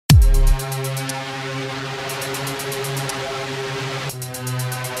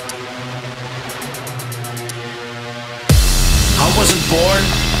reborn.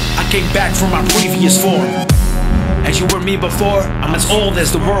 I came back from my previous form. As you were me before, I'm as old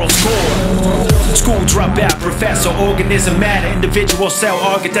as the world's core. School dropout, professor, organism matter, individual cell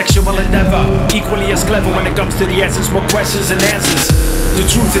architectural endeavor. Equally as clever when it comes to the essence, more questions than answers. The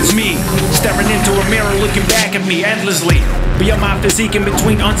truth is me, staring into a mirror, looking back at me endlessly. Beyond my physique, in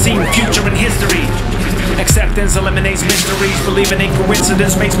between unseen future and history. Acceptance eliminates mysteries. Believing in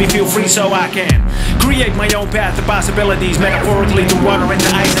coincidence makes me feel free, so I can create my own path to possibilities. Metaphorically, the water and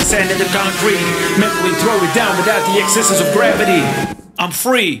the ice and sand and the concrete. Mentally throw it down without the existence of gravity. I'm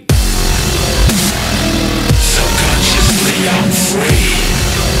free. Subconsciously, I'm free.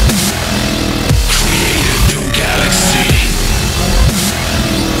 Create a new galaxy.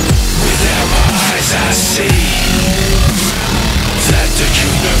 Without my eyes, I see that the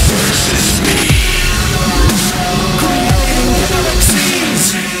universe is me. Creating galaxies.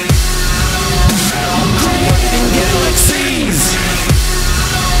 Creating galaxies.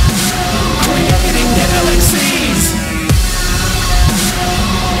 Creating galaxies.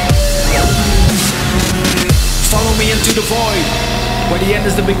 Follow me into the void, where the end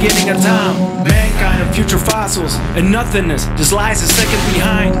is the beginning of time. Mankind and future fossils, and nothingness just lies a second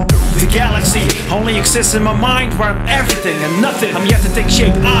behind. The galaxy only exists in my mind, where I'm everything and nothing. I'm yet to take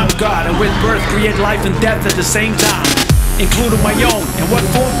shape, I'm God, and with birth create life and death at the same time. Including my own, and what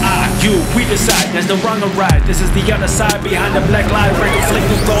form are you? We decide, there's no wrong or right. This is the other side behind the black light, where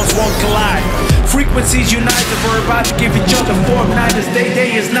conflicting thoughts won't collide. Frequencies unite, and we're about to give each other form. Night is day,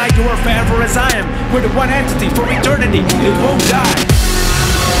 day is night, you are forever as I am. We're the one entity for eternity, it won't die.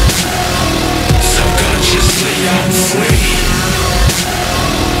 Subconsciously I'm free.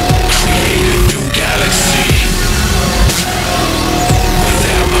 Create a new galaxy.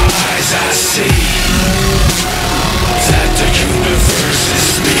 Without my eyes I see that the universe is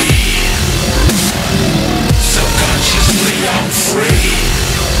me. Subconsciously I'm free.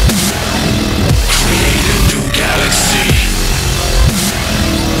 Create a new galaxy.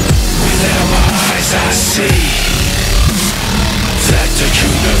 Without my eyes I see that the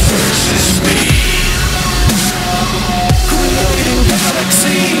universe is me. Creating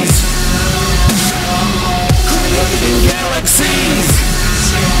galaxies. Creating galaxies.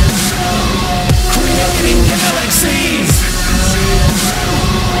 Creating galaxies.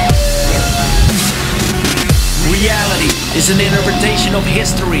 Reality is an interpretation of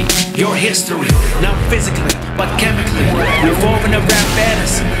history. Your history, not physically, but chemically, revolving around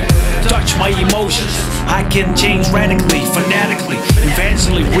fantasy. Touch my emotions, I can change radically, fanatically,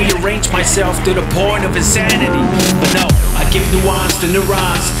 eventually rearrange myself to the point of insanity. But no, I give nuance to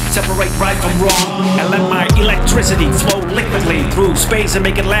neurons, separate right from wrong, and let my electricity flow liquidly through space and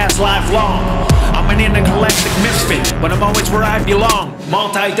make it last lifelong. I'm an intergalactic misfit, but I'm always where I belong.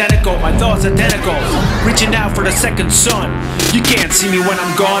 Multi-identical, my thoughts are tentacles, reaching out for the second sun. You can't see me when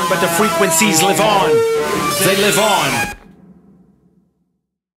I'm gone, but the frequencies live on. They live on.